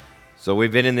So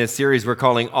we've been in this series we're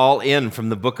calling All In from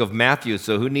the book of Matthew.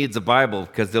 So who needs a Bible?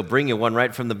 Because they'll bring you one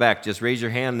right from the back. Just raise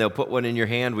your hand, they'll put one in your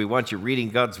hand. We want you reading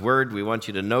God's Word. We want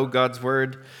you to know God's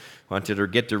Word. We want you to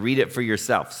get to read it for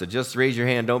yourself. So just raise your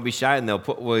hand, don't be shy, and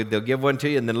they'll give one to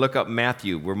you, and then look up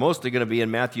Matthew. We're mostly going to be in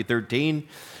Matthew 13,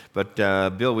 but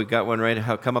Bill, we've got one right.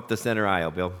 Come up the center aisle,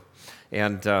 Bill.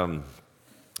 And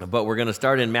but we're going to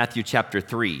start in Matthew chapter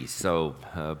 3. So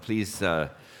please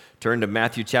turn to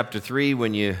Matthew chapter 3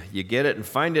 when you get it and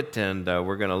find it, and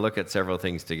we're going to look at several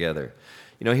things together.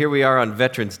 You know, here we are on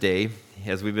Veterans Day,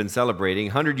 as we've been celebrating.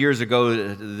 100 years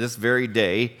ago, this very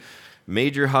day,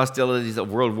 major hostilities of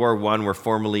World War I were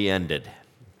formally ended.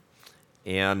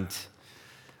 And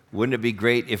wouldn't it be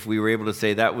great if we were able to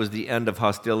say that was the end of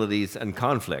hostilities and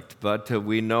conflict? But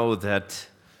we know that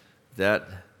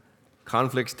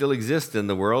conflict still exists in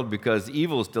the world because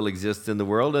evil still exists in the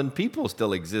world and people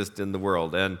still exist in the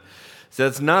world. And so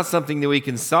it's not something that we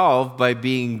can solve by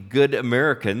being good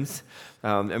Americans.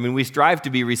 We strive to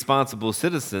be responsible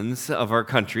citizens of our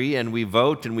country, and we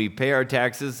vote and we pay our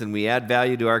taxes and we add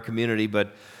value to our community,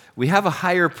 but we have a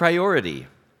higher priority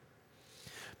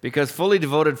because fully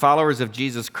devoted followers of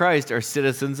Jesus Christ are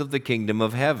citizens of the kingdom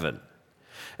of heaven.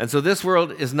 And so this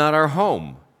world is not our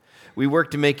home. We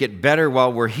work to make it better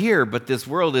while we're here, but this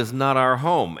world is not our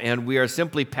home, and we are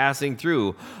simply passing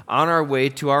through on our way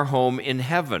to our home in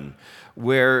heaven,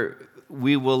 where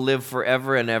we will live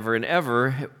forever and ever and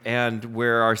ever, and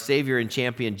where our Savior and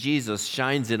champion Jesus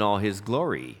shines in all his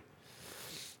glory.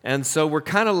 And so we're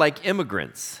kind of like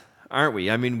immigrants, aren't we?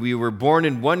 I mean, we were born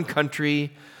in one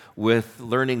country with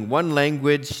learning one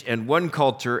language and one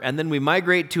culture, and then we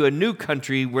migrate to a new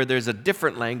country where there's a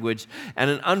different language and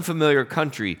an unfamiliar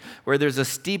country where there's a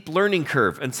steep learning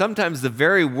curve. And sometimes the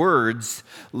very words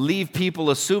leave people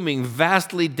assuming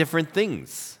vastly different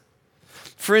things.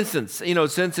 For instance, you know,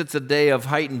 since it's a day of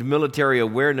heightened military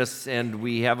awareness and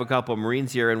we have a couple of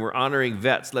Marines here and we're honoring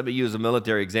vets, let me use a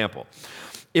military example.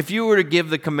 If you were to give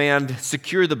the command,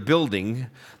 secure the building,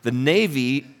 the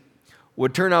Navy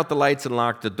would turn out the lights and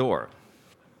lock the door.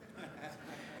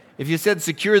 If you said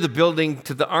secure the building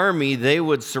to the Army, they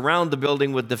would surround the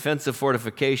building with defensive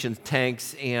fortifications,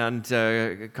 tanks, and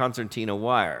concertina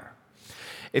wire.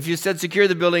 If you said secure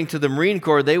the building to the Marine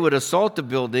Corps, they would assault the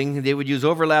building. They would use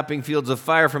overlapping fields of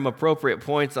fire from appropriate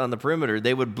points on the perimeter.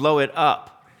 They would blow it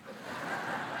up.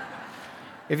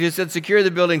 If you said secure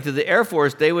the building to the Air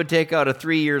Force, they would take out a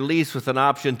 3-year lease with an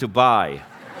option to buy.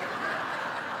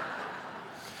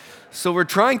 So we're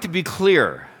trying to be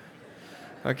clear,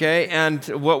 okay? And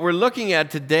what we're looking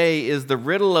at today is the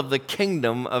riddle of the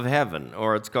kingdom of heaven,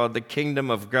 or it's called the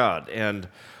kingdom of God. And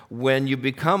when you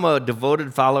become a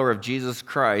devoted follower of Jesus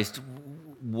Christ,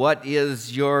 what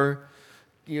is your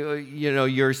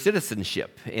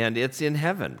citizenship? And it's in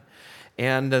heaven.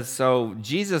 And so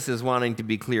Jesus is wanting to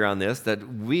be clear on this, that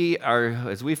we are,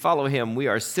 as we follow him, we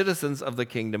are citizens of the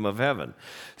kingdom of heaven.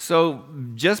 So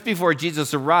just before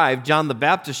Jesus arrived, John the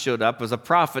Baptist showed up as a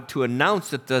prophet to announce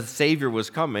that the Savior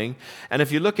was coming. And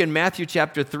if you look in Matthew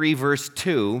chapter 3, verse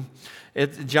 2,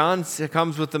 John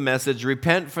comes with the message,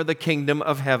 repent for the kingdom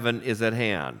of heaven is at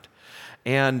hand.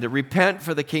 And repent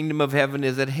for the kingdom of heaven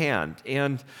is at hand.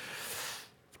 And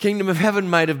kingdom of heaven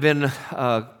might have been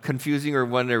confusing or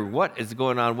wonder what is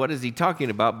going on, what is he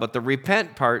talking about? But the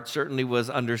repent part certainly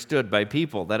was understood by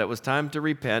people, that it was time to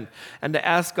repent and to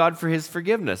ask God for his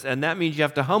forgiveness. And that means you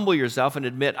have to humble yourself and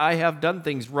admit, I have done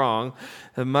things wrong.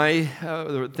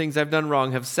 The things I've done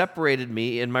wrong have separated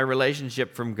me in my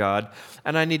relationship from God,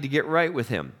 and I need to get right with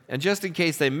him. And just in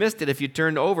case they missed it, if you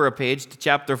turned over a page to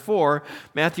chapter 4,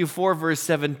 Matthew 4, verse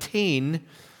 17,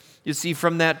 you see,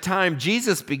 from that time,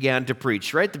 Jesus began to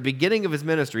preach, right? The beginning of his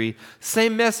ministry,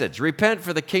 same message. Repent,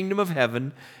 for the kingdom of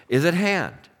heaven is at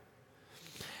hand.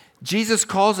 Jesus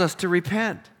calls us to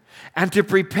repent and to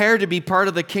prepare to be part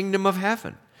of the kingdom of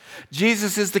heaven.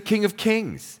 Jesus is the King of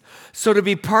Kings. So to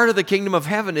be part of the kingdom of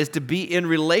heaven is to be in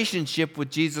relationship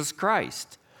with Jesus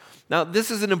Christ. Now,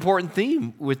 this is an important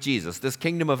theme with Jesus, this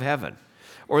kingdom of heaven,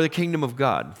 or the kingdom of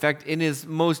God. In fact, in his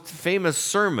most famous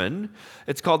sermon,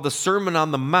 it's called the Sermon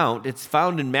on the Mount. It's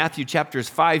found in Matthew chapters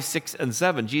 5, 6, and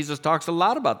 7. Jesus talks a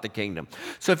lot about the kingdom.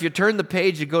 So if you turn the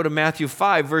page and go to Matthew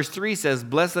 5, verse 3 says,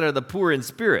 blessed are the poor in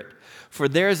spirit, for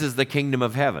theirs is the kingdom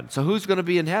of heaven. So who's going to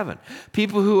be in heaven?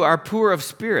 People who are poor of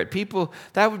spirit.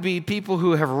 That would be people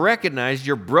who have recognized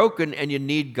you're broken and you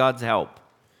need God's help.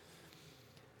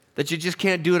 That you just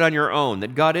can't do it on your own,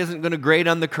 that God isn't going to grade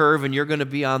on the curve and you're going to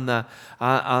be on the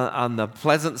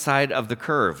pleasant side of the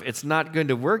curve. It's not going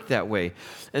to work that way.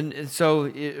 And so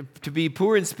to be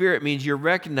poor in spirit means you're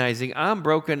recognizing I'm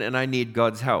broken and I need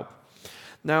God's help.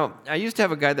 Now, I used to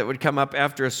have a guy that would come up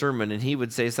after a sermon and he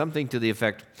would say something to the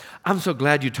effect, "I'm so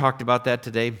glad you talked about that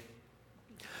today.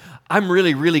 I'm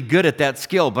really, really good at that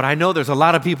skill, but I know there's a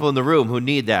lot of people in the room who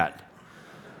need that."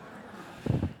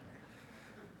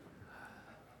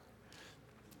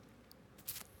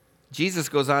 Jesus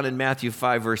goes on in Matthew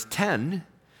 5, verse 10.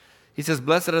 He says,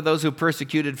 "Blessed are those who are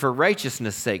persecuted for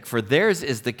righteousness' sake, for theirs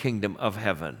is the kingdom of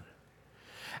heaven."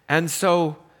 And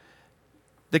so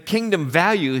the kingdom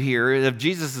value here that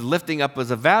Jesus is lifting up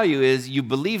as a value is you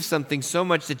believe something so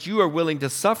much that you are willing to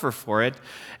suffer for it,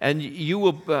 and you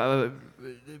will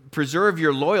preserve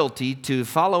your loyalty to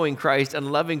following Christ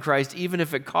and loving Christ even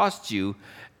if it costs you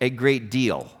a great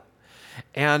deal.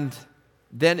 And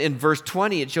then in verse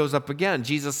 20, it shows up again.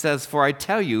 Jesus says, "For I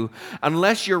tell you,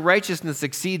 unless your righteousness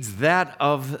exceeds that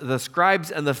of the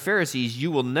scribes and the Pharisees,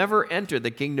 you will never enter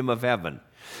the kingdom of heaven."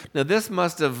 Now, this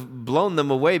must have blown them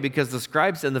away because the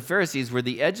scribes and the Pharisees were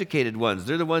the educated ones.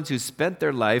 They're the ones who spent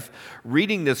their life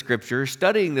reading the Scripture,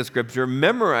 studying the Scripture,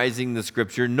 memorizing the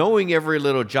Scripture, knowing every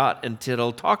little jot and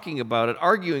tittle, talking about it,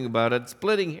 arguing about it,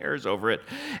 splitting hairs over it.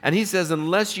 And he says,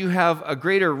 unless you have a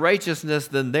greater righteousness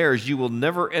than theirs, you will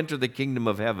never enter the kingdom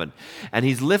of heaven. And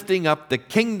he's lifting up the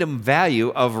kingdom value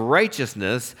of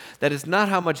righteousness, that it's not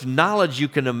how much knowledge you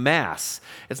can amass.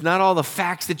 It's not all the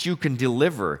facts that you can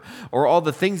deliver or all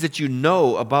the things that you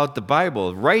know about the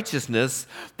Bible. Righteousness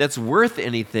that's worth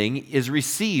anything is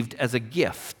received as a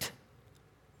gift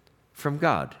from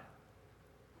God.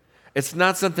 It's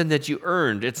not something that you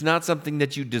earned. It's not something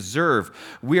that you deserve.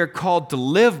 We are called to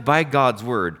live by God's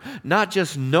word, not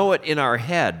just know it in our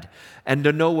head and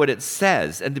to know what it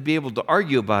says and to be able to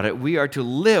argue about it. We are to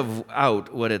live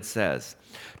out what it says.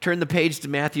 Turn the page to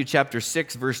Matthew chapter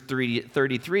 6, verse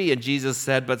 33, and Jesus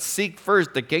said, "But seek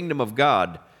first the kingdom of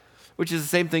God," which is the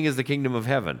same thing as the kingdom of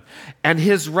heaven, "and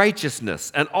his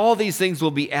righteousness, and all these things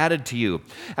will be added to you."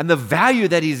 And the value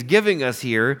that he's giving us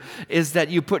here is that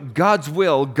you put God's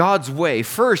will, God's way,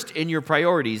 first in your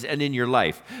priorities and in your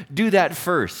life. Do that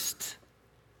first.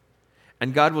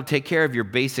 And God will take care of your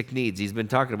basic needs. He's been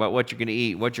talking about what you're going to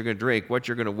eat, what you're going to drink, what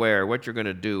you're going to wear, what you're going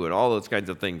to do, and all those kinds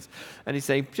of things. And he's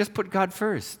saying, just put God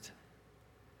first.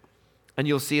 And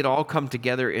you'll see it all come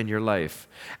together in your life.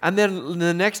 And then in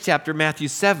the next chapter, Matthew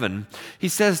 7, he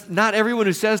says, "Not everyone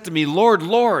who says to me, 'Lord,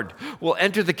 Lord,' will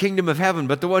enter the kingdom of heaven,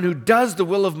 but the one who does the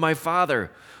will of my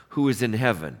Father who is in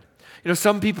heaven." You know,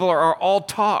 some people are all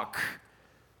talk,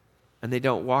 and they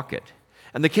don't walk it.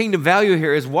 And the kingdom value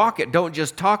here is walk it, don't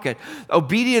just talk it.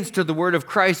 Obedience to the word of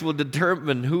Christ will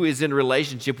determine who is in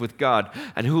relationship with God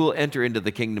and who will enter into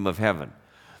the kingdom of heaven.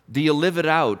 Do you live it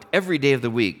out every day of the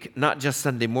week, not just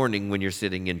Sunday morning when you're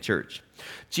sitting in church?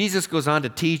 Jesus goes on to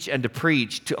teach and to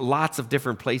preach to lots of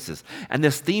different places. And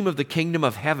this theme of the kingdom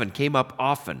of heaven came up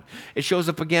often. It shows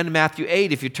up again in Matthew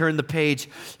 8. If you turn the page,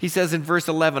 he says in verse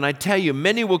 11, "I tell you,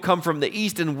 many will come from the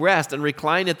east and west and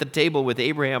recline at the table with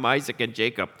Abraham, Isaac, and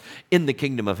Jacob in the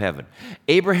kingdom of heaven."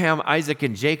 Abraham, Isaac,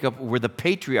 and Jacob were the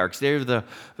patriarchs.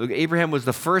 Abraham was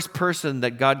the first person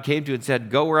that God came to and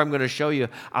said, "Go where I'm going to show you.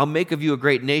 I'll make of you a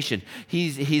great nation."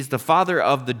 He's the father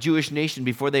of the Jewish nation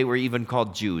before they were even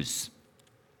called Jews.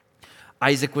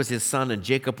 Isaac was his son and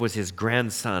Jacob was his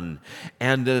grandson.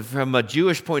 And from a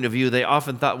Jewish point of view, they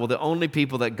often thought, well, the only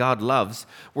people that God loves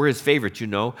were his favorites,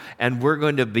 and we're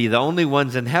going to be the only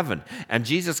ones in heaven. And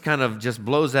Jesus kind of just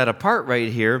blows that apart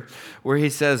right here, where he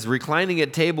says, reclining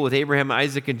at table with Abraham,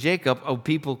 Isaac, and Jacob,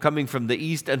 people coming from the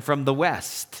east and from the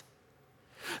west.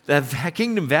 The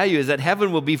kingdom value is that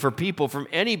heaven will be for people from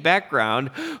any background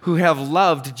who have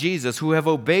loved Jesus, who have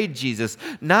obeyed Jesus,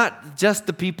 not just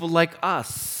the people like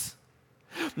us.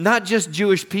 Not just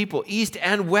Jewish people. East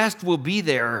and west will be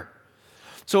there.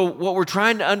 So what we're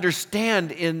trying to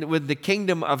understand with the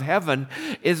kingdom of heaven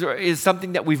is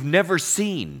something that we've never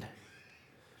seen.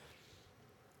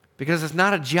 Because it's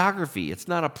not a geography. It's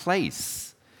not a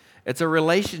place. It's a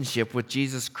relationship with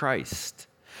Jesus Christ.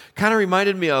 Kind of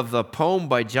reminded me of the poem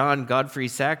by John Godfrey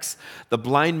Sachs, "The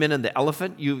Blind Men and the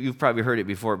Elephant." You've probably heard it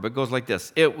before, but it goes like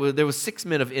this. There was 6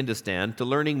 men of Indostan, to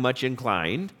learning much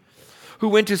inclined, who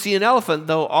went to see an elephant,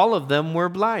 though all of them were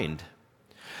blind,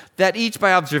 that each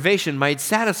by observation might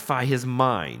satisfy his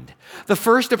mind. The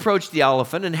first approached the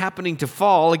elephant, and happening to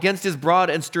fall against his broad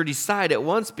and sturdy side, at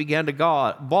once began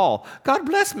to bawl, "God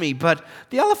bless me, but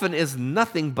the elephant is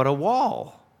nothing but a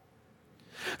wall."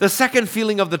 The second,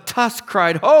 feeling of the tusk,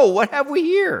 cried, "Oh, what have we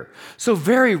here? So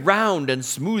very round and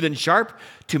smooth and sharp.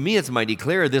 To me it's mighty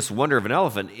clear, this wonder of an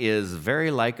elephant is very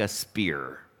like a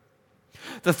spear."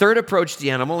 The third approached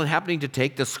the animal, and happening to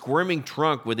take the squirming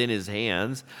trunk within his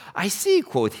hands, "I see,"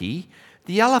 quoth he,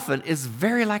 "the elephant is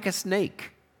very like a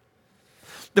snake."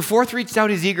 The fourth reached out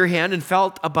his eager hand and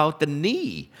felt about the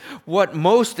knee. What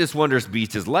most this wondrous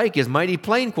beast is like is mighty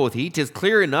plain, quoth he. 'Tis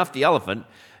clear enough the elephant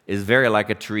is very like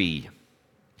a tree.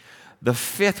 The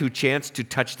fifth, who chanced to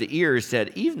touch the ears,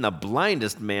 said, even the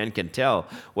blindest man can tell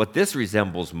what this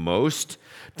resembles most.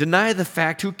 Deny the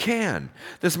fact who can.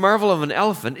 This marvel of an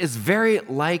elephant is very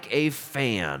like a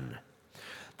fan.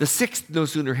 The sixth no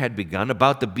sooner had begun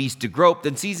about the beast to grope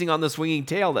than seizing on the swinging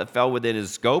tail that fell within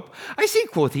his scope. I see,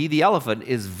 quoth he, the elephant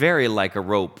is very like a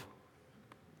rope.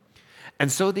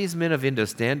 And so these men of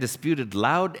Indostan disputed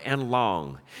loud and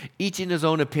long, each in his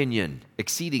own opinion,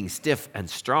 exceeding stiff and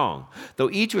strong.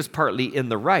 Though each was partly in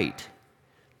the right,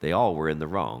 they all were in the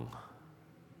wrong.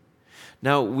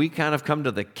 Now, we kind of come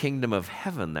to the kingdom of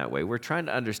heaven that way. We're trying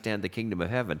to understand the kingdom of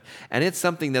heaven. And it's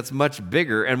something that's much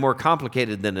bigger and more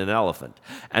complicated than an elephant.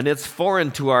 And it's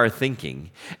foreign to our thinking.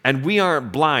 And we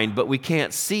aren't blind, but we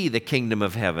can't see the kingdom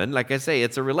of heaven. Like I say,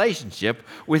 it's a relationship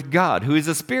with God, who is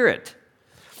a spirit.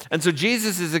 And so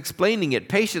Jesus is explaining it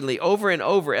patiently over and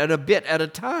over and a bit at a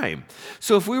time.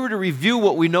 So if we were to review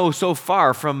what we know so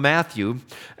far from Matthew,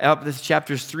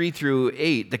 chapters 3 through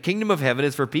 8, the kingdom of heaven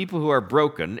is for people who are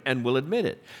broken and will admit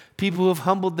it. People who have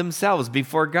humbled themselves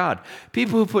before God.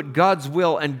 People who put God's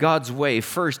will and God's way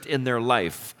first in their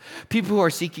life. People who are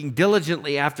seeking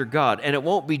diligently after God. And it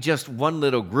won't be just one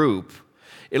little group.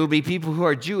 It'll be people who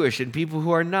are Jewish and people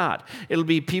who are not. It'll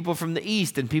be people from the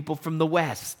east and people from the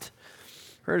west.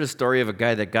 Heard a story of a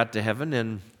guy that got to heaven,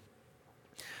 and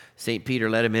St. Peter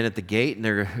let him in at the gate, and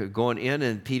they're going in,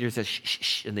 and Peter says, shh, shh,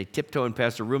 shh, and they tiptoe in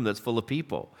past a room that's full of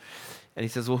people. And he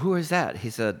says, well, who is that? He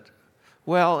said,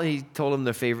 well, he told him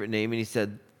their favorite name, and he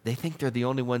said, they think they're the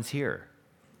only ones here.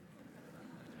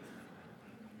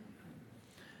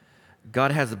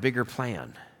 God has a bigger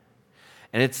plan.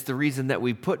 And it's the reason that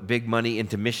we put big money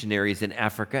into missionaries in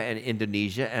Africa and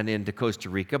Indonesia and into Costa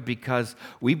Rica, because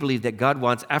we believe that God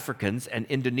wants Africans and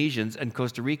Indonesians and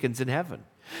Costa Ricans in heaven.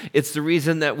 It's the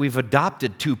reason that we've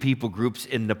adopted 2 people groups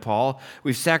in Nepal.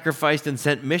 We've sacrificed and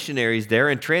sent missionaries there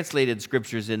and translated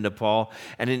scriptures in Nepal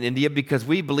and in India, because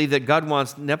we believe that God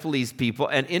wants Nepalese people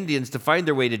and Indians to find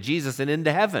their way to Jesus and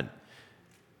into heaven.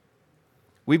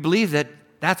 We believe that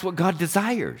that's what God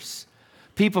desires.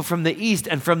 People from the east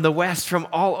and from the west, from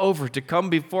all over, to come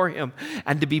before him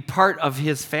and to be part of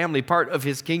his family, part of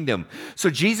his kingdom. So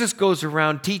Jesus goes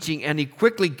around teaching, and he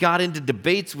quickly got into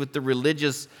debates with the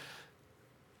religious,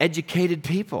 educated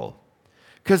people,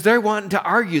 because they're wanting to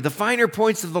argue the finer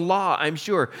points of the law, I'm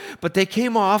sure. But they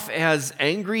came off as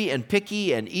angry and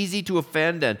picky and easy to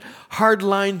offend and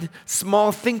hard-lined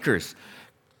small thinkers.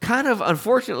 Kind of,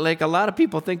 unfortunately, like a lot of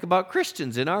people think about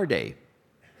Christians in our day.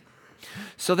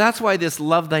 So that's why this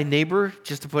Love Thy Neighbor,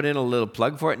 just to put in a little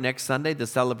plug for it, next Sunday, the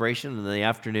celebration in the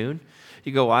afternoon.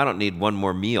 You go, well, I don't need one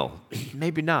more meal.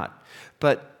 Maybe not.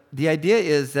 But the idea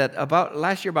is that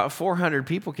last year, about 400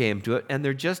 people came to it, and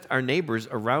they're just our neighbors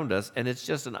around us, and it's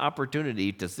just an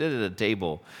opportunity to sit at a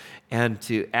table and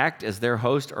to act as their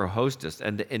host or hostess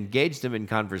and to engage them in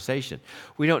conversation.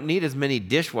 We don't need as many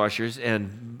dishwashers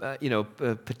and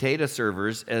potato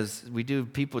servers as we do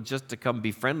people just to come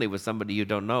be friendly with somebody you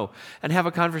don't know and have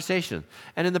a conversation.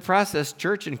 And in the process,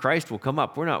 church and Christ will come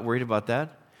up. We're not worried about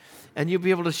that. And you'll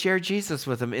be able to share Jesus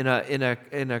with them in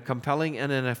a compelling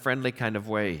and in a friendly kind of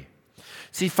way.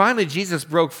 See, finally, Jesus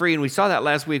broke free, and we saw that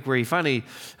last week where he finally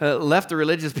left the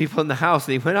religious people in the house,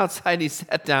 and he went outside and he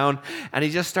sat down, and he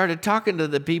just started talking to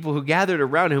the people who gathered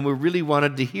around him who really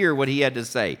wanted to hear what he had to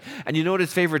say. And you know what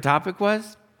his favorite topic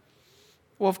was?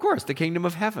 Well, of course, the kingdom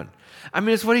of heaven. I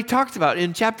mean, it's what he talks about.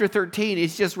 In chapter 13,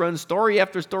 he's just run story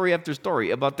after story after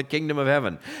story about the kingdom of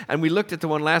heaven. And we looked at the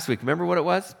one last week. Remember what it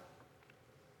was?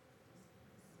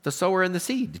 The sower and the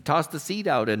seed. He tossed the seed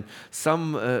out, and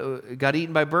some got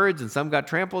eaten by birds, and some got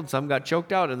trampled, and some got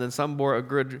choked out, and then some bore a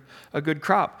good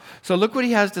crop. So look what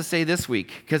he has to say this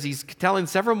week, because he's telling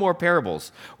several more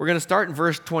parables. We're going to start in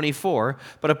verse 24,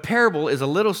 but a parable is a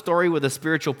little story with a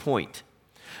spiritual point.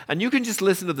 And you can just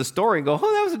listen to the story and go,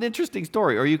 oh, that was an interesting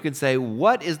story. Or you can say,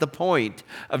 what is the point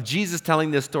of Jesus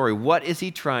telling this story? What is he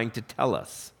trying to tell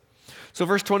us? So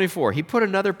verse 24, he put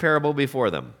another parable before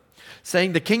them,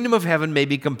 saying, the kingdom of heaven may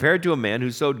be compared to a man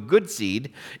who sowed good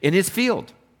seed in his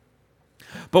field.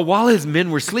 But while his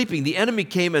men were sleeping, the enemy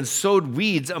came and sowed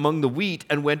weeds among the wheat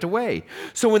and went away.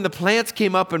 So when the plants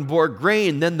came up and bore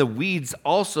grain, then the weeds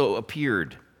also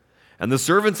appeared. And the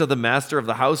servants of the master of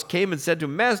the house came and said to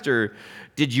him, Master,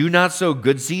 did you not sow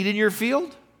good seed in your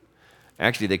field?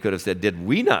 Actually, they could have said, did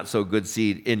we not sow good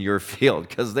seed in your field?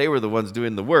 Because they were the ones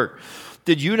doing the work.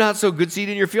 Did you not sow good seed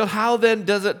in your field? How then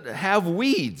does it have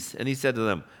weeds? And he said to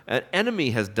them, an enemy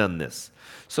has done this.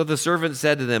 So the servant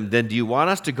said to them, then do you want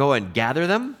us to go and gather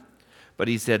them? But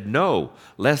he said, no,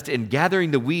 lest in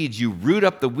gathering the weeds you root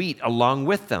up the wheat along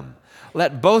with them.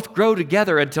 Let both grow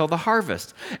together until the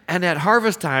harvest. And at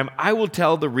harvest time I will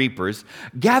tell the reapers,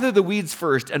 gather the weeds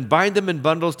first and bind them in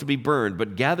bundles to be burned,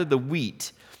 but gather the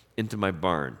wheat into my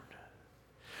barn.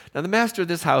 Now the master of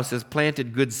this house has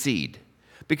planted good seed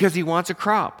because he wants a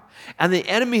crop. And the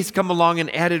enemies come along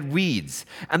and added weeds.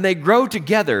 And they grow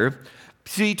together.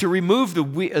 See, to remove the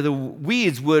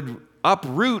weeds would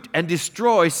uproot and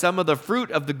destroy some of the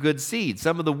fruit of the good seed.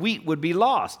 Some of the wheat would be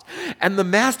lost. And the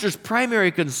master's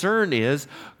primary concern is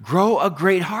grow a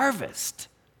great harvest.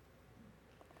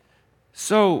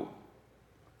 So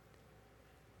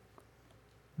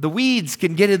the weeds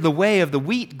can get in the way of the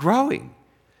wheat growing.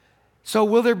 So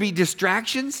will there be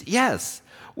distractions? Yes.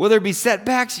 Will there be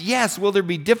setbacks? Yes. Will there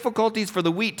be difficulties for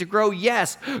the wheat to grow?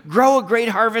 Yes. Grow a great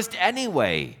harvest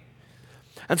anyway.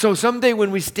 And so someday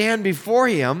when we stand before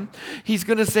him, he's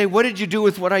going to say, what did you do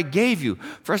with what I gave you?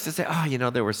 For us to say,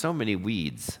 there were so many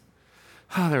weeds.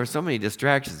 There were so many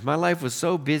distractions. My life was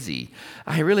so busy.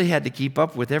 I really had to keep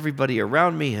up with everybody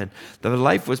around me, and the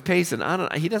life was pacing.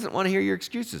 He doesn't want to hear your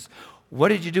excuses. What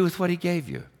did you do with what he gave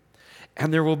you?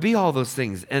 And there will be all those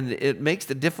things, and it makes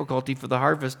the difficulty for the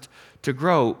harvest to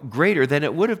grow greater than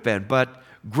it would have been. But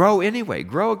grow anyway.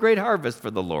 Grow a great harvest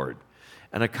for the Lord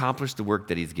and accomplish the work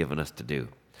that he's given us to do.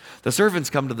 The servants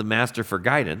come to the master for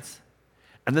guidance,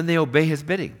 and then they obey his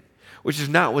bidding, which is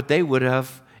not what they would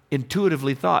have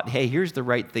intuitively thought. Hey, here's the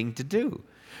right thing to do.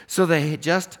 So they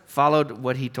just followed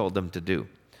what he told them to do.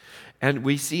 And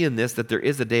we see in this that there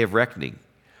is a day of reckoning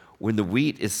when the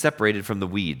wheat is separated from the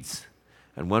weeds,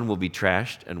 and one will be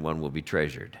trashed and one will be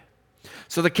treasured.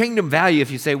 So the kingdom value,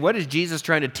 if you say, what is Jesus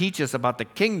trying to teach us about the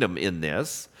kingdom in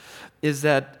this, is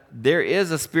that there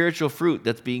is a spiritual fruit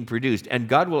that's being produced. And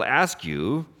God will ask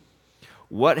you,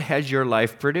 what has your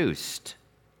life produced?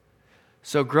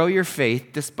 So grow your faith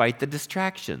despite the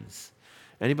distractions.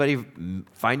 Anybody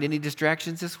find any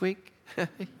distractions this week?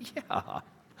 Yeah.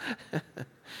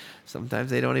 Sometimes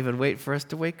they don't even wait for us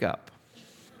to wake up.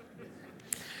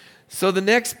 So the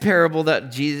next parable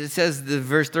that Jesus says,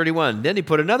 verse 31, then he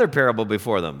put another parable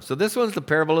before them. So this one's the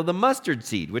parable of the mustard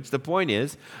seed, which the point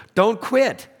is, don't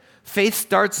quit. Faith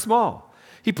starts small.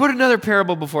 He put another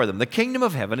parable before them. The kingdom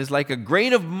of heaven is like a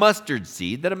grain of mustard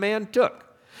seed that a man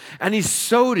took, and he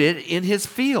sowed it in his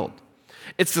field.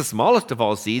 It's the smallest of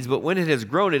all seeds, but when it has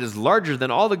grown, it is larger than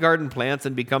all the garden plants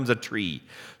and becomes a tree,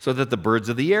 so that the birds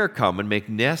of the air come and make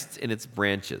nests in its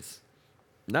branches.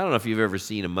 And I don't know if you've ever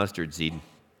seen a mustard seed.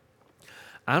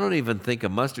 I don't even think a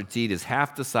mustard seed is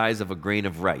half the size of a grain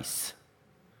of rice.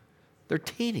 They're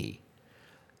teeny.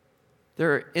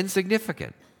 They're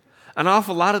insignificant. An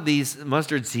awful lot of these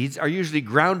mustard seeds are usually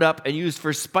ground up and used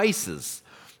for spices.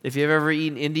 If you've ever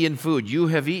eaten Indian food, you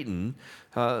have eaten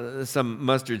some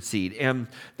mustard seed. And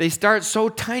they start so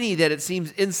tiny that it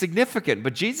seems insignificant.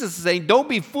 But Jesus is saying, don't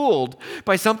be fooled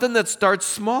by something that starts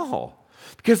small.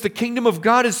 Because the kingdom of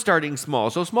God is starting small.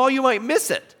 So small you might miss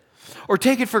it, or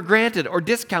take it for granted, or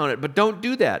discount it. But don't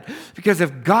do that. Because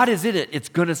if God is in it, it's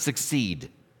going to succeed.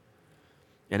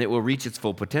 And it will reach its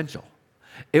full potential.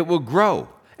 It will grow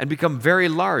and become very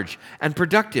large and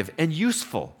productive and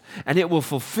useful, and it will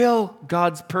fulfill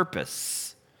God's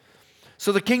purpose.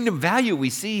 So the kingdom value we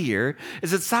see here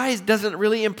is that size doesn't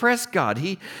really impress God.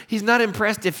 He's not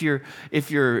impressed if your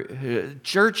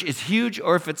church is huge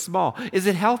or if it's small. Is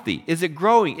it healthy? Is it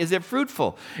growing? Is it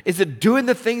fruitful? Is it doing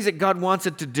the things that God wants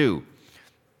it to do?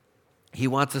 He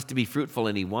wants us to be fruitful,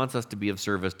 and he wants us to be of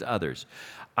service to others.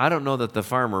 I don't know that the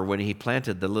farmer, when he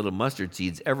planted the little mustard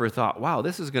seeds, ever thought, wow,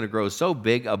 this is going to grow so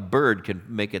big a bird can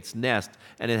make its nest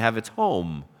and it have its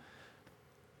home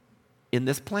in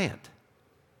this plant.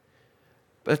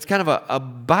 But it's kind of a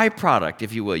byproduct,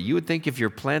 if you will. You would think if you're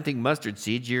planting mustard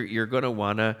seeds, you're going to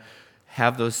want to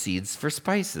have those seeds for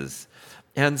spices.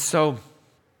 And so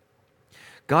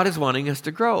God is wanting us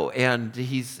to grow, and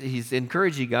he's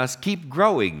encouraging us, keep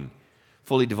growing.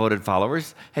 Fully devoted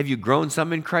followers, have you grown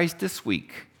some in Christ this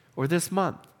week or this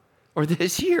month or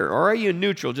this year? Or are you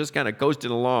neutral, just kind of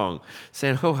coasting along,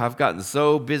 saying, I've gotten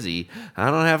so busy,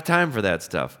 I don't have time for that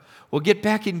stuff. Well, get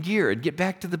back in gear and get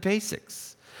back to the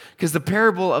basics. Because the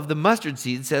parable of the mustard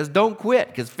seed says, don't quit,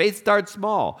 because faith starts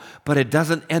small, but it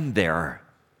doesn't end there.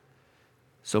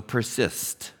 So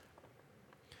persist.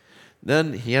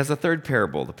 Then he has a third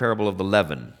parable, the parable of the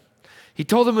leaven. He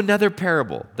told them another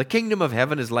parable. The kingdom of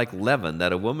heaven is like leaven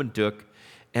that a woman took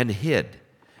and hid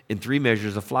in 3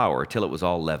 measures of flour till it was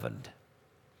all leavened.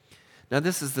 Now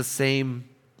this is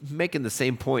making the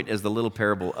same point as the little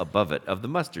parable above it of the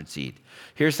mustard seed.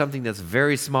 Here's something that's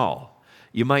very small.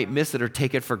 You might miss it or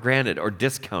take it for granted or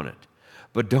discount it,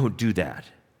 but don't do that.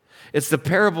 It's the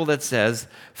parable that says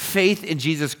faith in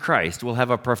Jesus Christ will have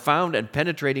a profound and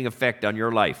penetrating effect on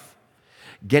your life,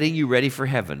 getting you ready for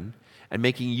heaven and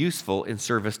making you useful in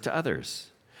service to others.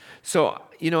 So,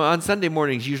 on Sunday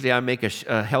mornings, usually I make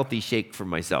a healthy shake for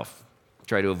myself.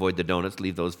 Try to avoid the donuts,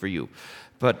 leave those for you.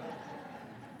 But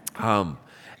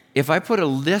if I put a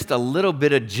little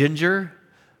bit of ginger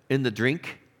in the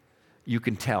drink, you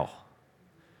can tell.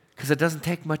 Because it doesn't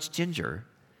take much ginger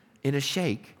in a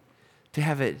shake to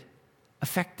have it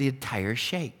affect the entire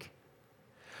shake.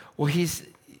 Well, he's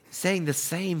saying the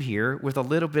same here with a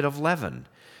little bit of leaven.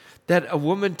 That a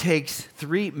woman takes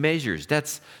 3 measures,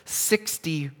 that's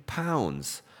 60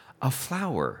 pounds of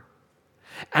flour.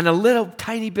 And a little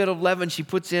tiny bit of leaven she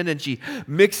puts in and she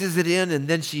mixes it in and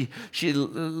then she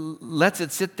lets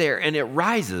it sit there and it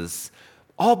rises,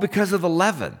 all because of the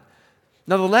leaven.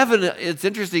 Now the leaven, it's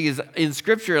interesting, is in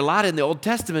Scripture a lot in the Old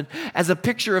Testament as a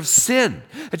picture of sin.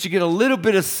 That you get a little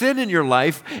bit of sin in your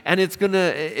life and it's going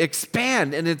to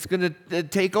expand and it's going to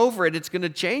take over and it's going to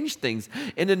change things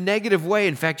in a negative way.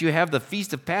 In fact, you have the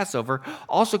Feast of Passover,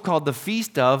 also called the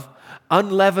Feast of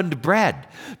Unleavened Bread,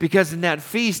 because in that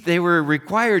feast they were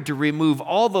required to remove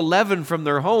all the leaven from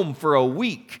their home for a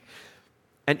week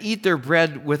and eat their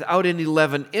bread without any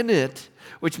leaven in it,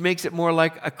 which makes it more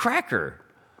like a cracker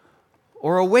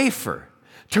or a wafer,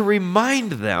 to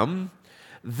remind them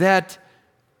that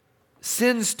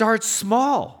sin starts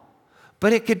small,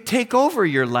 but it could take over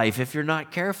your life if you're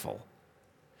not careful.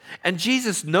 And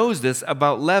Jesus knows this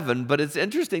about leaven, but it's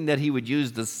interesting that he would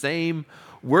use the same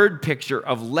word picture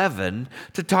of leaven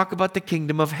to talk about the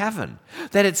kingdom of heaven.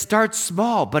 That it starts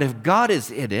small, but if God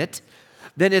is in it,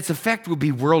 then its effect will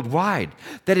be worldwide.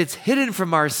 That it's hidden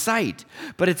from our sight,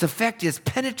 but its effect is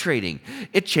penetrating.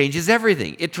 It changes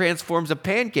everything. It transforms a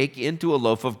pancake into a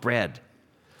loaf of bread.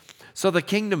 So the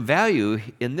kingdom value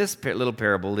in this little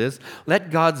parable is,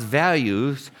 let God's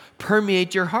values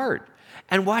permeate your heart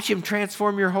and watch him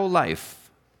transform your whole life.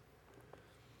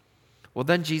 Well,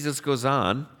 then Jesus goes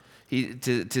on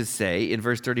to say in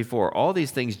verse 34, all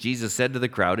these things Jesus said to the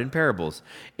crowd in parables.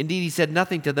 Indeed, he said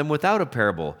nothing to them without a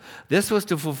parable. This was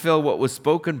to fulfill what was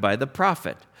spoken by the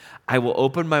prophet. I will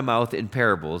open my mouth in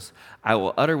parables. I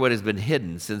will utter what has been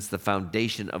hidden since the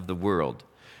foundation of the world.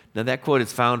 Now that quote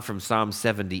is found from Psalm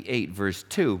 78, verse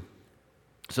 2.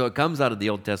 So it comes out of the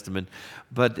Old Testament,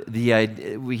 but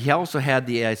we also had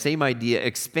the same idea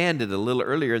expanded a little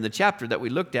earlier in the chapter that we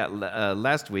looked at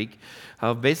last week,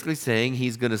 basically saying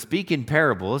he's going to speak in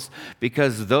parables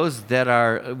because those that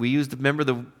are, remember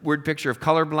the word picture of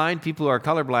colorblind? People who are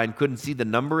colorblind couldn't see the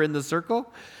number in the circle,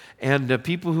 and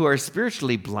people who are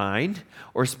spiritually blind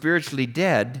or spiritually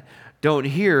dead don't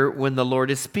hear when the Lord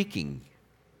is speaking.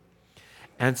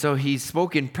 And so he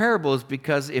spoke in parables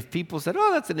because if people said,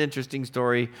 oh, that's an interesting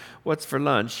story, what's for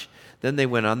lunch? Then they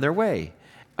went on their way.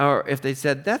 Or if they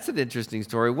said, that's an interesting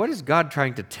story, what is God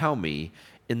trying to tell me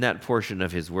in that portion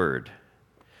of his word?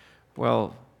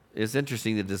 Well, it's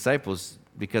interesting, the disciples,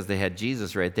 because they had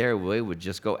Jesus right there, they would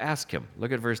just go ask him.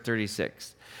 Look at verse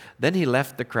 36. Then he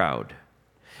left the crowd,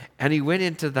 and he went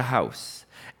into the house.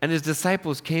 And his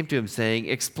disciples came to him saying,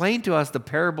 explain to us the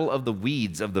parable of the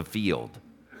weeds of the field.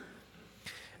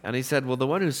 And he said, well, the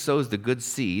one who sows the good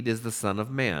seed is the Son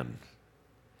of Man.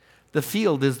 The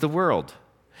field is the world.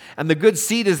 And the good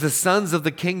seed is the sons of the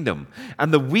kingdom.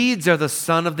 And the weeds are the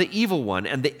son of the evil one.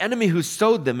 And the enemy who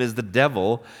sowed them is the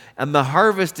devil. And the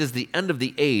harvest is the end of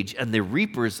the age. And the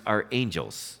reapers are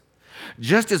angels.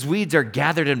 Just as weeds are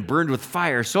gathered and burned with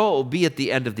fire, so it will be at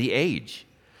the end of the age.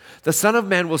 The Son of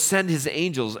Man will send his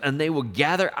angels, and they will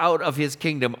gather out of his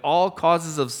kingdom all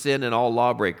causes of sin and all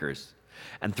lawbreakers,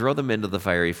 and throw them into the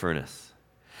fiery furnace.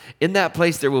 In that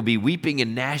place there will be weeping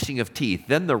and gnashing of teeth.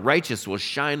 Then the righteous will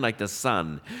shine like the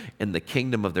sun in the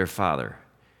kingdom of their Father.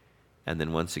 And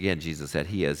then once again, Jesus said,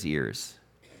 he has ears.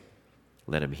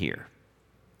 Let him hear.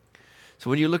 So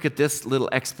when you look at this little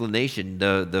explanation,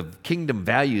 the kingdom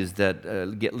values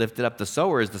that get lifted up, the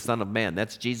sower is the Son of Man.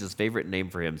 That's Jesus' favorite name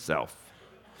for himself.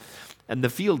 And the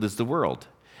field is the world.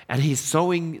 And he's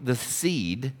sowing the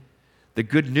seed, the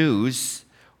good news,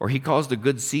 or he calls the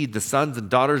good seed the sons and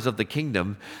daughters of the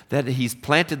kingdom, that he's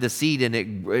planted the seed and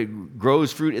it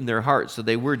grows fruit in their hearts. So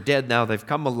they were dead, now they've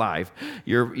come alive.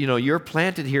 You're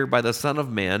planted here by the Son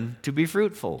of Man to be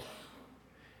fruitful.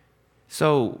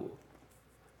 So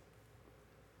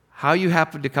how you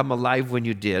happen to come alive when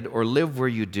you did or live where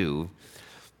you do,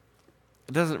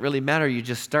 it doesn't really matter. You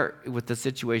just start with the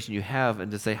situation you have and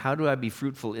to say, how do I be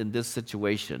fruitful in this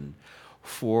situation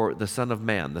for the Son of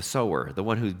Man, the sower, the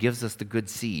one who gives us the good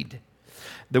seed?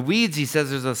 The weeds, he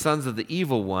says, are the sons of the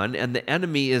evil one, and the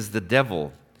enemy is the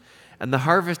devil. And the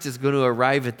harvest is going to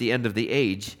arrive at the end of the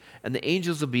age, and the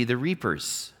angels will be the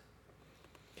reapers.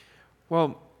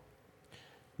 Well,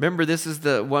 remember, this is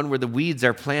the one where the weeds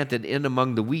are planted in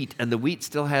among the wheat, and the wheat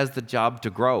still has the job to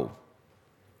grow.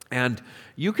 And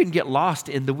you can get lost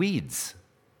in the weeds.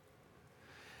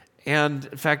 And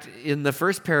in fact, in the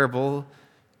first parable,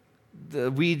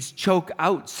 the weeds choke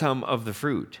out some of the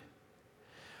fruit.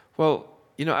 Well,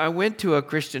 I went to a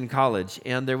Christian college,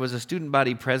 and there was a student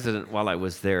body president while I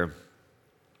was there.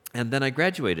 And then I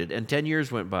graduated, and 10 years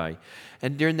went by.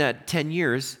 And during that 10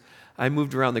 years, I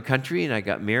moved around the country, and I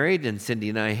got married, and Cindy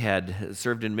and I had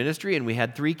served in ministry, and we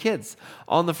had 3 kids,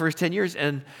 all in the first 10 years.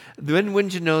 And then,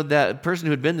 wouldn't you know, that person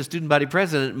who had been the student body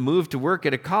president moved to work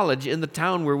at a college in the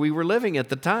town where we were living at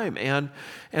the time.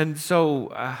 And so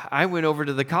I went over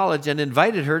to the college and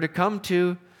invited her to come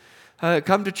to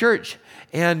church.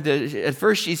 And at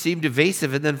first she seemed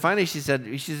evasive, and then finally she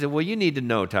said, well, you need to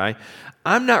know, Ty,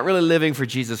 I'm not really living for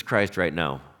Jesus Christ right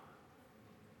now.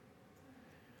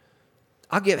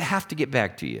 have to get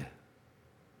back to you.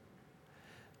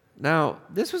 Now,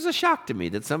 this was a shock to me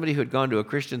that somebody who had gone to a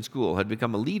Christian school, had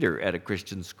become a leader at a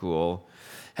Christian school,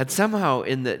 had somehow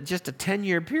in just a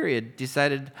 10-year period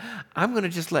decided, I'm going to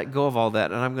just let go of all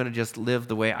that and I'm going to just live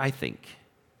the way I think.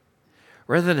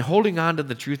 Rather than holding on to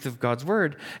the truth of God's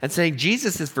word and saying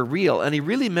Jesus is for real and he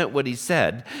really meant what he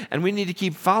said, and we need to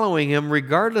keep following him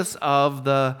regardless of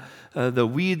the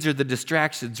weeds or the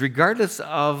distractions, regardless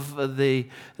of the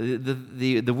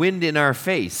wind in our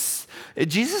face.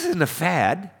 Jesus isn't a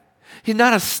fad. He's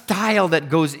not a style that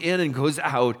goes in and goes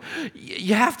out.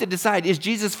 You have to decide, is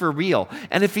Jesus for real?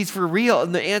 And if he's for real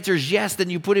and the answer is yes, then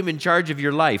you put him in charge of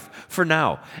your life for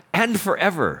now and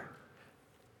forever.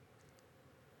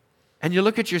 And you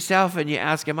look at yourself and you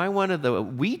ask, am I one of the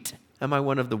wheat? Am I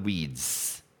one of the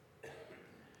weeds?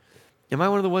 Am I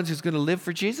one of the ones who's going to live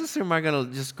for Jesus, or am I going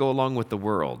to just go along with the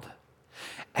world?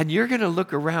 And you're going to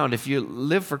look around. If you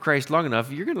live for Christ long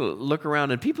enough, you're going to look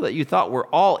around and people that you thought were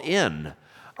all in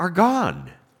are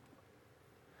gone.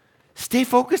 Stay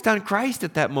focused on Christ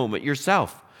at that moment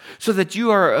yourself, so that you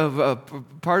are a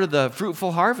part of the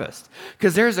fruitful harvest.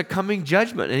 Because there's a coming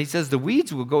judgment. And he says the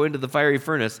weeds will go into the fiery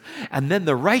furnace, and then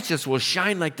the righteous will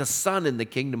shine like the sun in the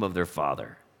kingdom of their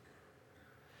Father.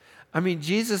 I mean,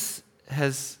 Jesus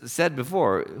has said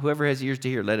before, whoever has ears to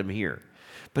hear, let him hear.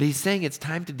 But he's saying it's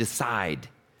time to decide,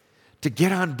 to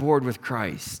get on board with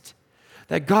Christ.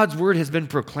 That God's word has been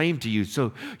proclaimed to you.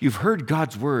 So you've heard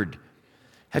God's word.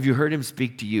 Have you heard him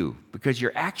speak to you? Because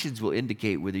your actions will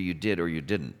indicate whether you did or you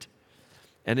didn't.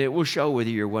 And it will show whether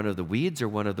you're one of the weeds or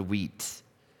one of the wheat.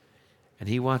 And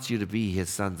he wants you to be his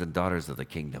sons and daughters of the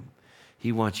kingdom.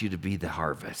 He wants you to be the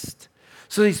harvest.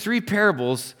 So these 3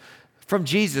 parables from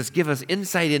Jesus give us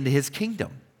insight into his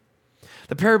kingdom.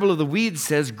 The parable of the weeds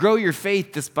says, grow your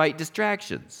faith despite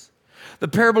distractions. The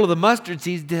parable of the mustard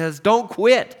seed says, don't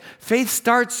quit. Faith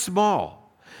starts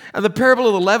small. And the parable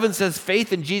of the leaven says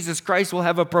faith in Jesus Christ will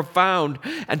have a profound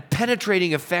and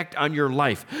penetrating effect on your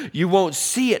life. You won't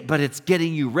see it, but it's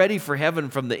getting you ready for heaven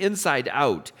from the inside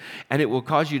out, and it will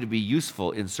cause you to be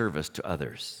useful in service to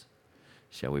others.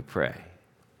 Shall we pray?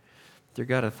 Dear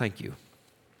God, I thank you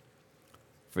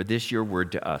for this, your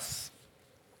word to us.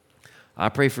 I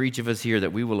pray for each of us here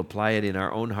that we will apply it in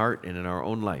our own heart and in our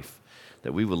own life,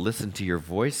 that we will listen to your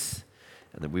voice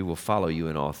and that we will follow you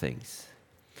in all things.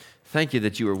 Thank you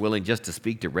that you were willing just to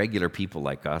speak to regular people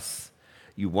like us.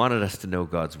 You wanted us to know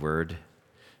God's word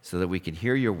so that we can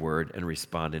hear your word and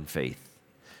respond in faith.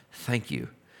 Thank you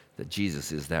that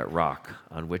Jesus is that rock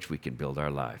on which we can build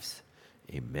our lives.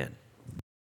 Amen.